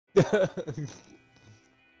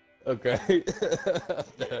Okay.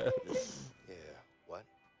 Yeah, what?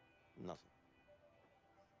 Nothing.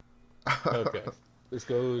 Okay. Let's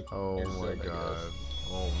go to Oh my Anderson, I god. guess.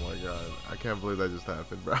 Oh my god. I can't believe that just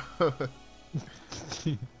happened, bro.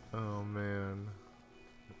 Oh man.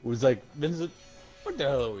 It was like, Vincent, what the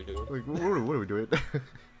hell are we doing? Like, what are we doing?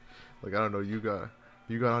 Like, I don't know. You got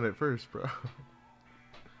on it first, bro.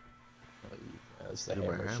 That's the Dude,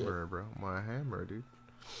 my hammer shit. hammer, bro. My hammer, dude.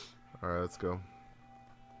 All right, let's go.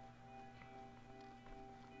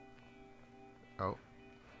 Oh,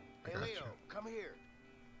 I Hey, got Leo, you. come here.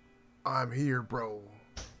 I'm here, bro.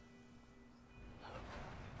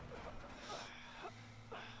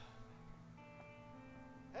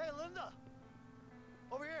 Hey, Linda!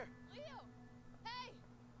 Over here! Leo! Hey!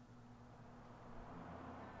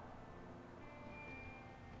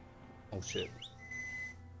 Oh shit.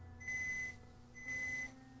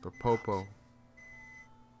 The popo.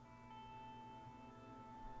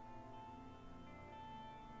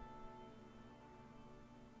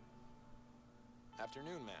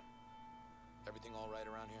 Afternoon, ma'am. Everything all right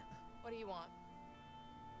around here? What do you want?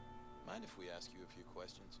 Mind if we ask you a few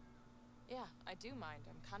questions? Yeah, I do mind.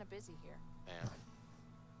 I'm kind of busy here. Ma'am,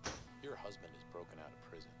 your husband is broken out of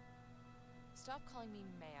prison. Stop calling me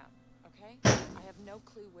ma'am, okay? I have no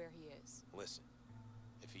clue where he is. Listen,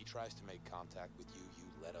 if he tries to make contact with you, you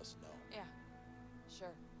let us know. Yeah,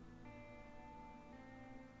 sure.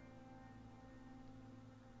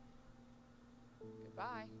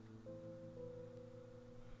 Goodbye.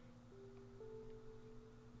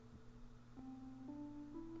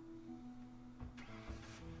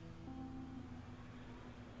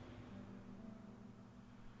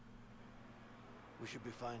 We should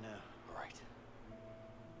be fine now. All right.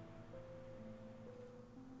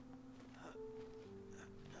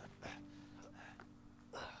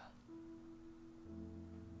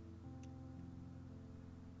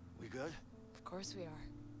 We good? Of course we are.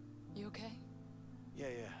 You okay? Yeah,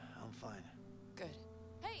 I'm fine. Good.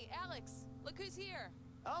 Hey, Alex! Look who's here!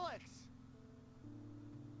 Alex!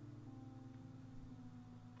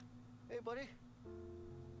 Hey, buddy.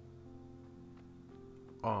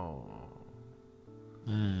 Oh.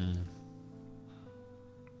 Hmm.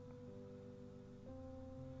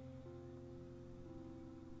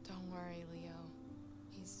 Don't worry, Leo.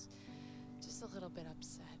 He's just a little bit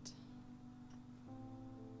upset.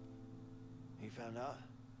 He found out?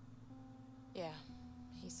 Yeah,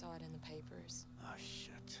 he saw it in the papers. Oh,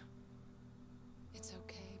 shit. It's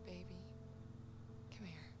okay, baby. Come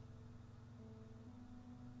here.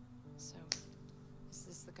 So, is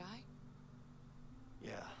this the guy?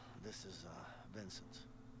 Yeah, this is, Vincent.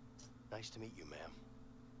 Nice to meet you, ma'am.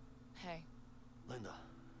 Hey. Linda,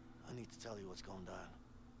 I need to tell you what's going down.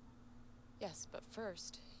 Yes, but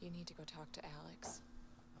first, you need to go talk to Alex.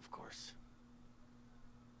 Of course.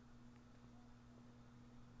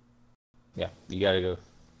 Yeah, you gotta go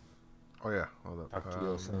Oh yeah. Hold up. talk to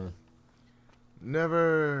Wilson.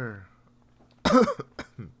 Never.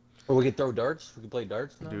 Or we could throw darts. We could play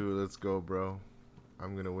darts now. Dude, let's go, bro.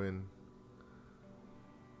 I'm gonna win.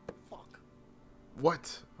 Fuck.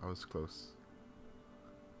 What? I was close.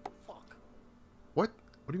 Fuck. What?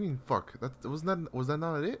 What do you mean, fuck? Was that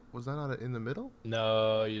not it? Was that not in the middle?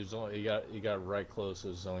 No, you got right close. It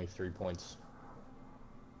was only 3 points.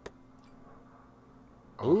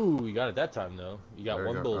 Oh. Ooh, you got it that time though. You got There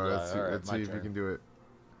we one go. bullseye. All right, Let's my see if you turn. can do it.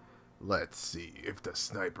 Let's see if the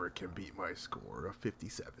sniper can beat my score of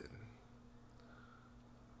 57.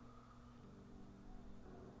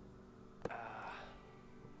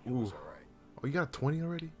 It was all right. Oh, you got a 20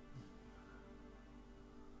 already?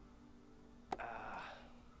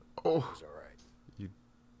 Oh, It was all right. you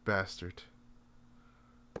bastard.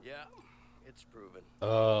 Yeah, it's proven.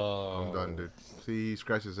 Oh. I'm done, dude. See, he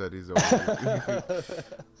scratched his head. He's over. Dude.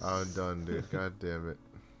 I'm done, dude. God damn it.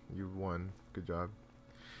 You won. Good job.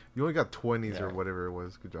 You only got 20s or Yeah. whatever it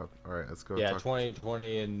was. Good job. All right, let's go. Yeah, talk.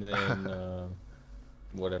 20, and then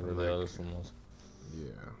whatever the Like- other one was.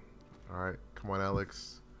 Yeah. All right. Come on,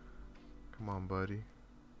 Alex. Come on, buddy.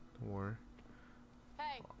 Don't worry.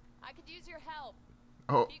 Hey, I could use your help.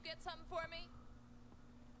 Oh, Can you get something for me?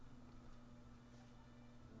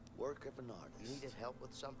 Work of an artist. You needed help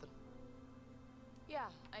with something? Yeah,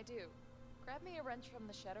 I do. Grab me a wrench from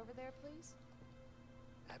the shed over there, please.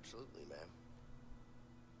 Absolutely, ma'am.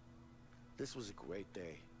 This was a great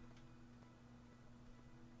day.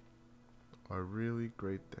 a really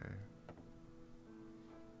great day.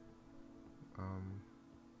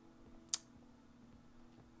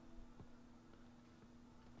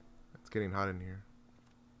 It's getting hot in here.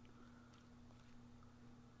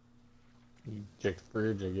 You check the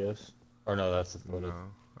fridge, I guess. Or no, that's the photo. No,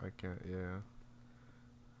 I can't. Yeah.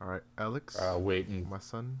 All right, Alex. Waiting. My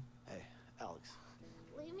son. Hey, Alex.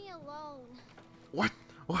 Leave me alone. What?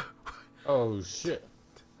 What? Oh shit.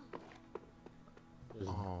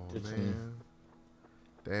 Oh It's man.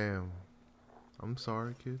 Damn. I'm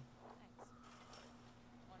sorry, kid.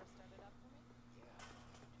 Want to start it up for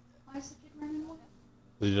me? Why is the kid running away?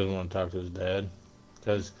 He doesn't want to talk to his dad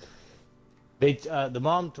because the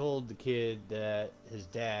mom told the kid that his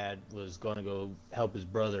dad was going to go help his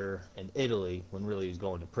brother in Italy when really he's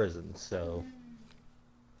going to prison. So,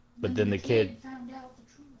 but then the kid found out the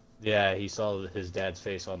truth. yeah, he saw his dad's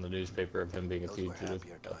face on the newspaper of him being a Those were fugitive.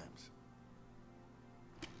 happier times.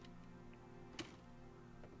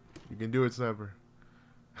 You can do it, Sniper.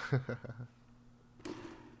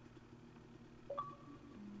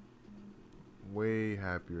 Way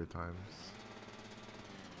happier times.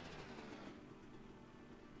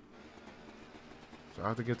 So I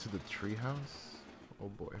have to get to the treehouse? Oh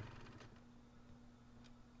boy.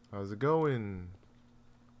 How's it going?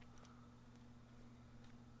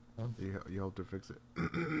 Huh? You helped her fix it.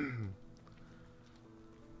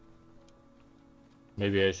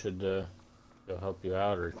 Maybe I should go help you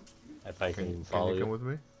out, or if I can follow Can you you. come with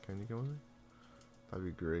me? Can you come with me? That'd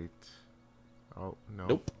be great. Oh no.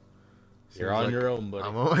 Nope. You're Seems on like your own, buddy.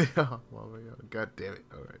 I'm on my own. I'm on my own. God damn it.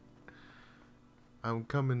 Alright. I'm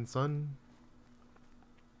coming, son.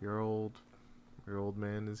 Your old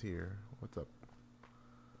man is here. What's up?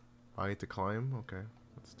 I need to climb? Okay.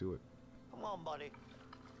 Let's do it. Come on, buddy.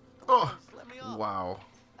 Oh! Alex, let me up. Wow.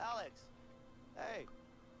 Alex. Hey.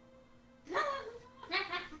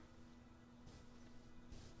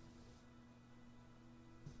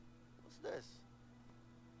 What's this?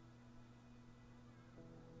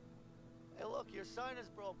 Hey, look, your sign is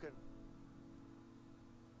broken.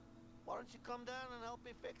 Why don't you come down and help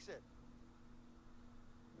me fix it?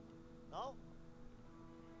 No?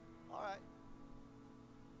 Alright.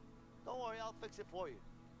 Don't worry, I'll fix it for you.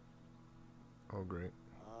 Oh, great.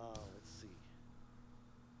 Let's see.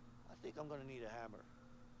 I think I'm gonna need a hammer.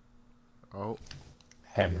 Oh.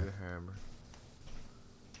 I need Hammer. a hammer.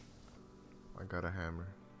 I got a hammer.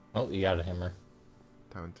 Oh, you got a hammer.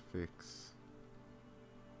 Time to fix.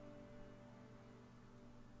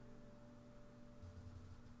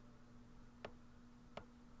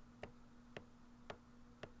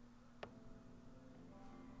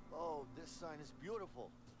 Oh, this sign is beautiful.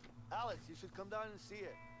 Alex, you should come down and see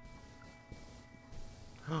it.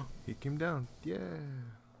 Oh, he came down. Yeah.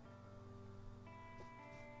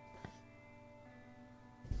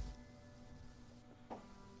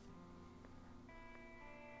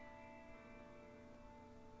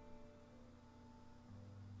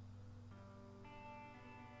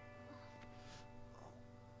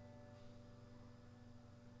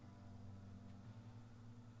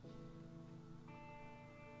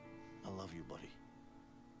 I love you, buddy.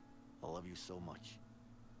 I love you so much.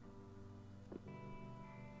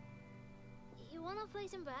 You wanna play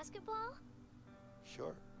some basketball?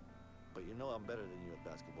 Sure. But you know I'm better than you at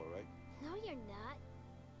basketball, right? No, you're not.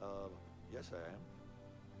 Yes I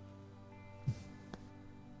am.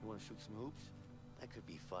 You wanna shoot some hoops? That could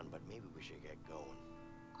be fun, but maybe we should get going.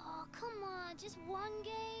 Oh, come on, just one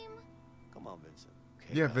game. Come on, Vincent.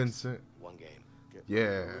 Okay, Yeah, guys, Vincent. One game. Get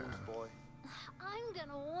Yeah. loose, boy. I'm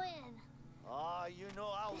gonna win. Ah, you know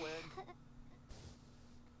I'll win.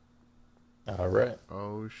 All right.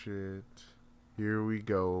 Oh shit. Here we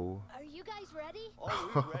go. Are you guys ready?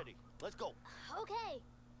 Oh, we're ready. Let's go. Okay.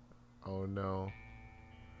 Oh no.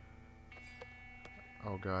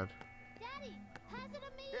 Oh god. Daddy, pass it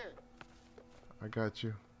to me. Here. I got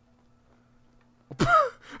you.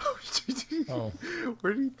 Oh, shit. Oh.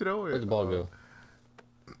 Where did he throw it? Where'd the ball go?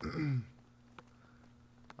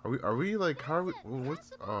 Are we like how are we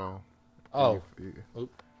what's oh Oh.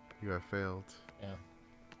 you have failed. Yeah.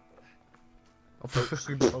 Oh,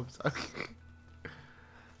 I'm sorry.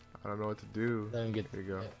 I don't know what to do. Let him get. Here you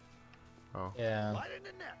go. Oh. Yeah. Right in the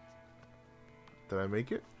net. Did I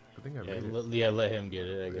make it? I think I Yeah, made it. let him get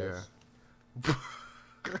it, I guess.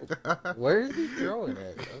 Yeah. Where is he throwing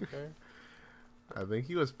it? Okay. I think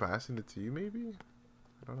he was passing it to you maybe?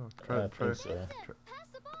 I don't know. I Try think so. Pass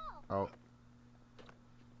the ball. Oh,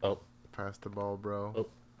 Oh, pass the ball, bro. Oh.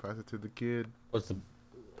 Pass it to the kid. what's the?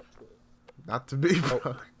 Not to me,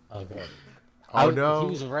 bro. Okay. Oh He no.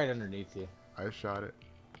 was right underneath you. I shot it.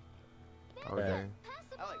 Oh Yeah. dang. Pass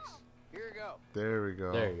the Alex, ball. here you go. There we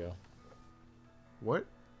go. There you go. What?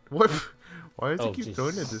 What? Why does Oh, he keep jeez.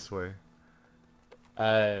 throwing it this way? I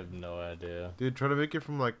have no idea. Dude, try to make it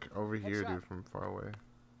from like over here, Headshot. dude, from far away.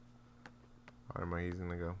 Where am I using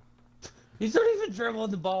to go? He's not even dribbling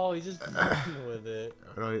the ball. He's just running with it.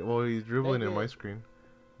 Well, he's dribbling in Make my it. screen.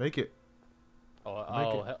 Make it. Oh, Make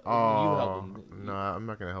oh, it. you Oh, help him. no, I'm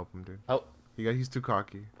not gonna help him, dude. Oh, He's too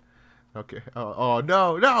cocky. Okay. Oh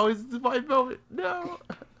no, no, it's the fight moment. No.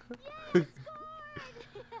 Yes,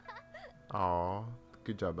 Oh,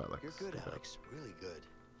 good job, Alex. You're good, Good job. Alex. Really good.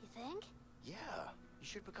 You think? Yeah, you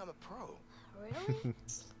should become a pro. Really?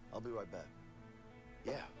 I'll be right back.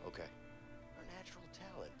 Yeah, okay. You're a natural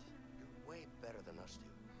talent. You're way better than us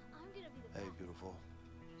two. I'm gonna be the Hey, best. beautiful.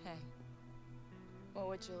 Hey. Well,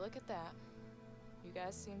 would you look at that? You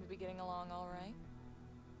guys seem to be getting along all right.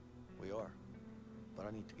 We are. But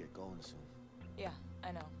I need to get going soon. Yeah,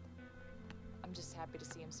 I know. I'm just happy to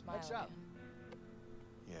see him smile What's up? again.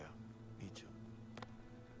 Yeah, me too.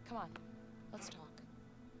 Come on, let's talk.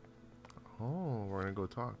 Oh, we're gonna go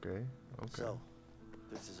talk, eh? Okay. So,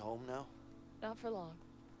 this is home now? Not for long.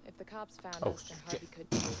 If the cops found Oh, us, then shit. Harvey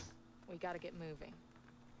could too. We gotta get moving.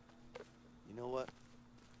 You know what?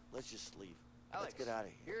 Let's just leave. Alex, Let's get out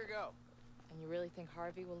of here. Here you go. And you really think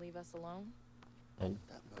Harvey will leave us alone? and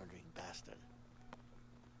That murdering bastard.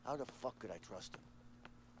 How the fuck could I trust him?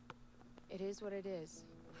 It is what it is.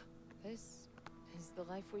 This is the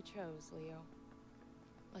life we chose, Leo.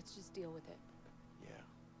 Let's just deal with it. Yeah.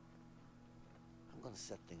 I'm gonna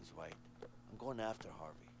set things right. I'm going after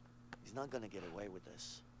Harvey. He's not gonna get away with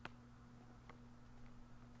this.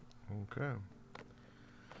 Okay.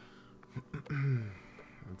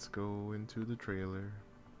 Let's go into the trailer.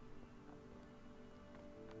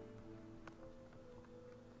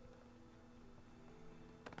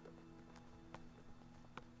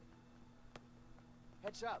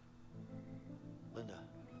 Heads up. Linda,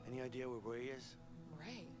 any idea where Ray is?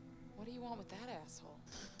 Ray, what do you want with that asshole?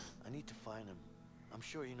 I need to find him. I'm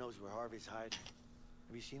sure he knows where Harvey's hiding.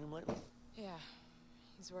 Have you seen him lately? Yeah,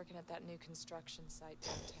 he's working at that new construction site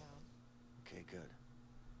downtown. Okay, good.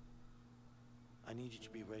 I need you to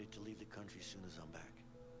be ready to leave the country as soon as I'm back.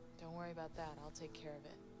 Don't worry about that, I'll take care of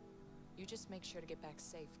it. You just make sure to get back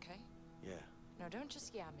safe, okay? Yeah, No, don't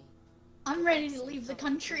just yeah me. I'm ready to leave the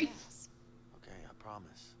country. Yes. okay, I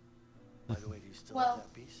promise. By the way, do you still Well- have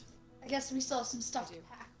that piece? I guess we still have some stuff I to do.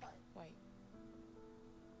 pack, but Wait.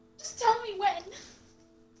 just tell me when.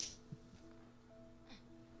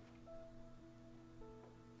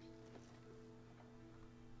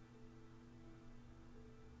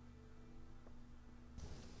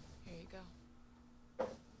 Here you go.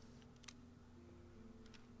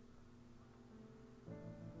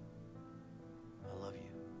 I love you.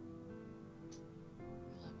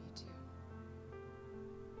 I love you too.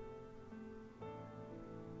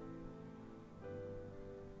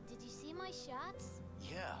 Did you see my shots?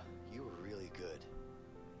 Yeah, you were really good.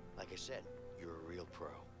 Like I said, you're a real pro.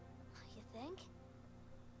 You think?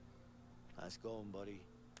 Nice going, buddy.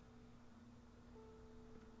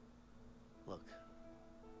 Look,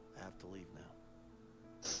 I have to leave now.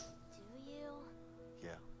 Do you?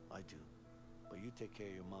 Yeah, I do. But you take care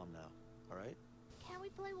of your mom now, alright? Can we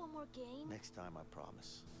play one more game? Next time, I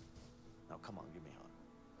promise. Now, come on, give me a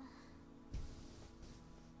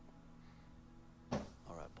hug.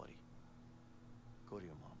 Alright, buddy. Go to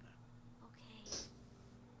your mom now. Okay.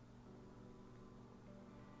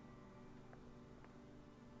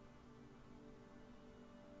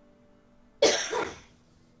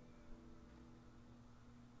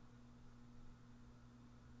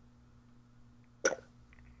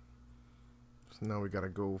 So now we gotta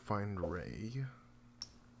go find Ray.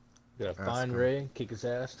 gotta Ask find him. Ray, kick his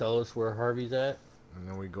ass, tell us where Harvey's at, And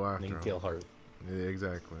then we go and after then him. kill Harvey. Yeah,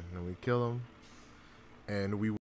 exactly. And then we kill him. And we